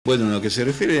Bueno, en lo que se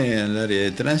refiere al área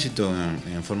de tránsito,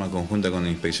 en forma conjunta con la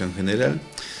Inspección General,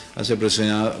 hace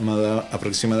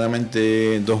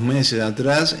aproximadamente 2 meses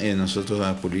atrás nosotros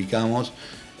publicamos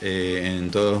en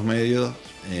todos los medios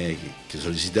que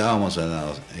solicitábamos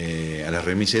a las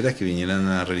remiseras que vinieran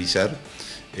a realizar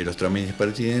los trámites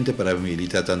pertinentes para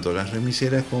habilitar tanto las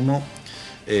remiseras como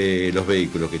los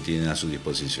vehículos que tienen a su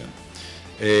disposición.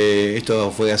 Esto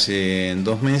fue hace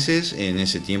 2 meses. En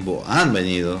ese tiempo han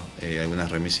venido algunas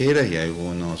remiseras y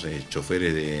algunos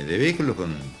choferes de vehículos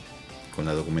con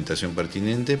la documentación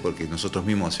pertinente, porque nosotros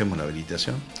mismos hacemos la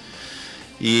habilitación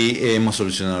y hemos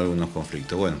solucionado algunos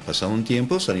conflictos. Bueno, pasado un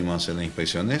tiempo salimos a hacer las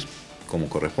inspecciones como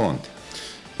corresponde,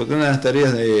 porque una de las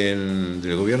tareas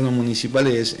del gobierno municipal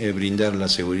es brindar la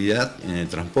seguridad en el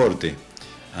transporte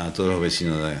a todos los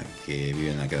vecinos que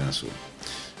viven acá en el sur.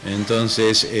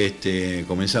 Entonces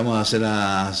comenzamos a hacer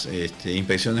las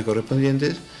inspecciones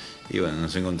correspondientes y bueno,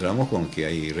 nos encontramos con que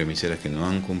hay remiseras que no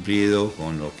han cumplido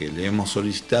con lo que le hemos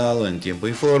solicitado en tiempo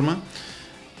y forma,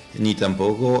 ni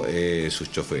tampoco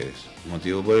sus choferes,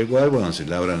 motivo por el cual bueno, se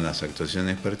labran las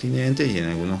actuaciones pertinentes y en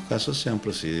algunos casos se han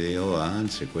procedido al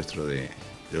secuestro de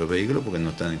los vehículos porque no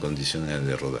están en condiciones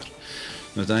de rodar.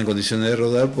 No están en condiciones de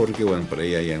rodar porque, bueno, por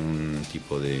ahí hay algún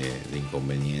tipo de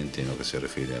inconveniente en lo que se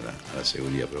refiere a la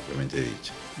seguridad propiamente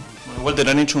dicha. Bueno, Walter,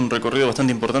 han hecho un recorrido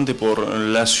bastante importante por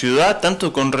la ciudad,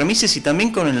 tanto con remises y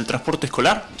también con el transporte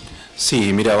escolar.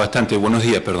 Sí, mira, bastante. Buenos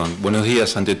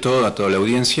días ante todo a toda la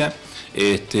audiencia.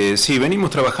 Sí,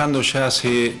 venimos trabajando ya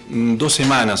hace 2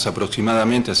 semanas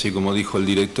aproximadamente, así como dijo el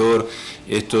director.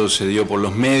 Esto se dio por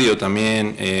los medios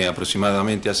también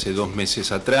aproximadamente hace 2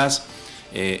 meses atrás.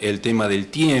 El tema del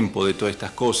tiempo, de todas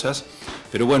estas cosas,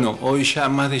 pero bueno, hoy ya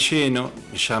más de lleno,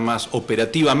 ya más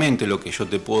operativamente lo que yo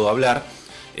te puedo hablar,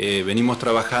 venimos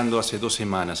trabajando hace 2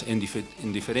 semanas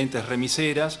en diferentes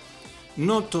remiseras,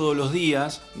 no todos los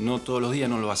días no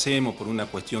lo hacemos por una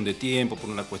cuestión de tiempo, por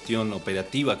una cuestión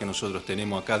operativa que nosotros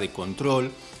tenemos acá de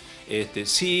control.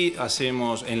 Sí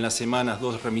hacemos en las semanas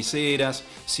 2 remiseras,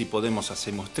 si podemos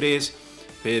hacemos 3,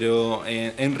 pero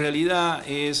en realidad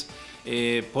es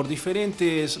por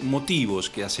diferentes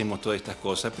motivos que hacemos todas estas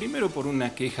cosas. Primero por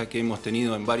una queja que hemos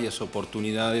tenido en varias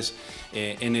oportunidades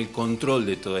en el control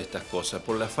de todas estas cosas,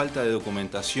 por la falta de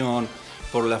documentación,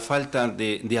 por la falta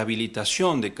de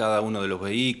habilitación de cada uno de los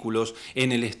vehículos,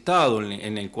 en el estado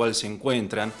en el cual se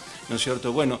encuentran, ¿no es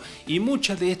cierto? Bueno, y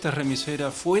muchas de estas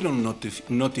remiseras fueron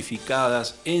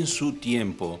notificadas en su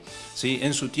tiempo, ¿sí?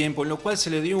 En su tiempo, en lo cual se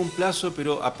le dio un plazo,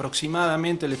 pero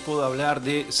aproximadamente les puedo hablar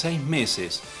de 6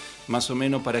 meses. Más o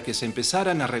menos para que se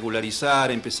empezaran a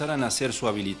regularizar, empezaran a hacer su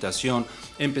habilitación,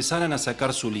 empezaran a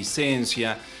sacar su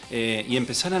licencia y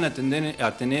empezaran a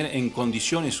tener en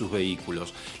condiciones sus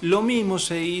vehículos. Lo mismo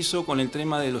se hizo con el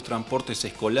tema de los transportes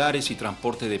escolares y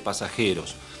transporte de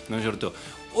pasajeros, ¿no es cierto?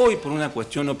 Hoy por una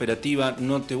cuestión operativa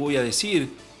no te voy a decir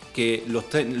que lo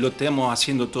estamos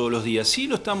haciendo todos los días, sí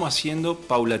lo estamos haciendo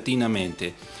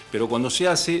paulatinamente, pero cuando se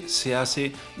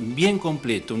hace bien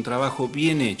completo, un trabajo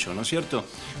bien hecho, ¿no es cierto?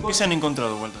 ¿Qué se han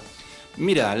encontrado, Walter?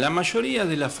 Mira, la mayoría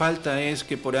de la falta es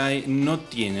que por ahí no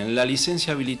tienen la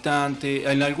licencia habilitante,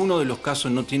 en algunos de los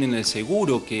casos no tienen el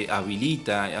seguro que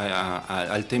habilita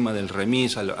al tema del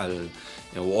remis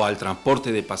o al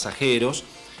transporte de pasajeros,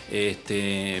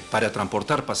 para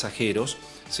transportar pasajeros,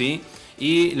 ¿sí?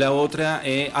 Y la otra,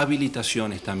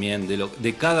 habilitaciones también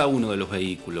de cada uno de los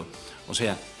vehículos. O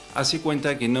sea, hace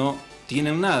cuenta que no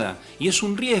tienen nada. Y es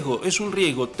un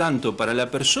riesgo tanto para la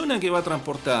persona que va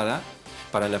transportada,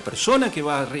 para la persona que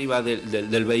va arriba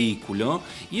del vehículo,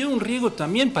 y es un riesgo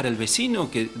también para el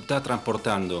vecino que está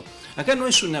transportando. Acá no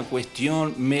es una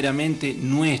cuestión meramente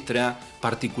nuestra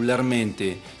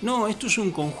particularmente, no, esto es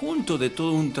un conjunto de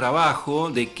todo un trabajo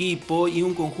de equipo y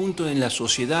un conjunto en la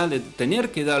sociedad de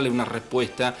tener que darle una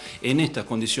respuesta en estas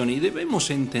condiciones, y debemos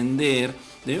entender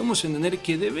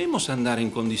que debemos andar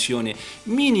en condiciones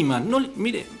mínimas. No,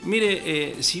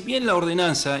 mire, si bien la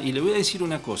ordenanza, y le voy a decir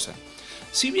una cosa,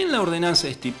 si bien la ordenanza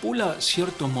estipula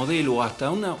ciertos modelos hasta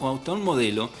un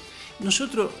modelo,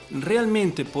 nosotros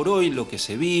realmente por hoy lo que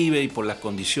se vive y por las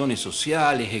condiciones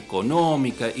sociales,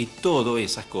 económicas y todas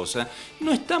esas cosas,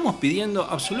 no estamos pidiendo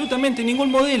absolutamente ningún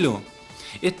modelo.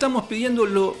 Estamos pidiendo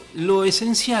lo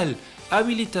esencial: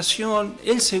 habilitación,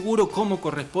 el seguro como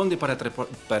corresponde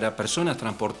para personas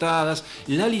transportadas,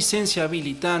 la licencia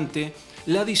habilitante,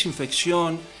 la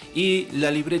desinfección y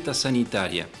la libreta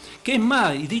sanitaria. Que es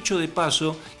más, y dicho de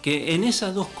paso, que en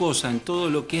esas 2 cosas, en todo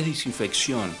lo que es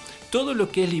desinfección, todo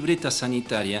lo que es libreta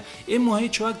sanitaria, hemos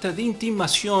hecho actas de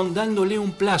intimación dándole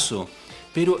un plazo.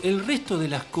 pero el resto de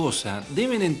las cosas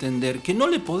deben entender que no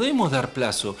le podemos dar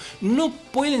plazo. No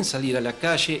pueden salir a la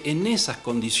calle en esas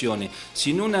condiciones,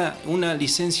 sin una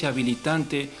licencia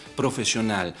habilitante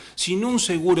profesional, sin un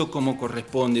seguro como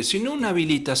corresponde, sin una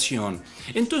habilitación.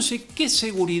 Entonces, ¿qué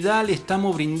seguridad le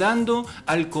estamos brindando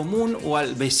al común o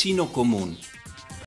al vecino común?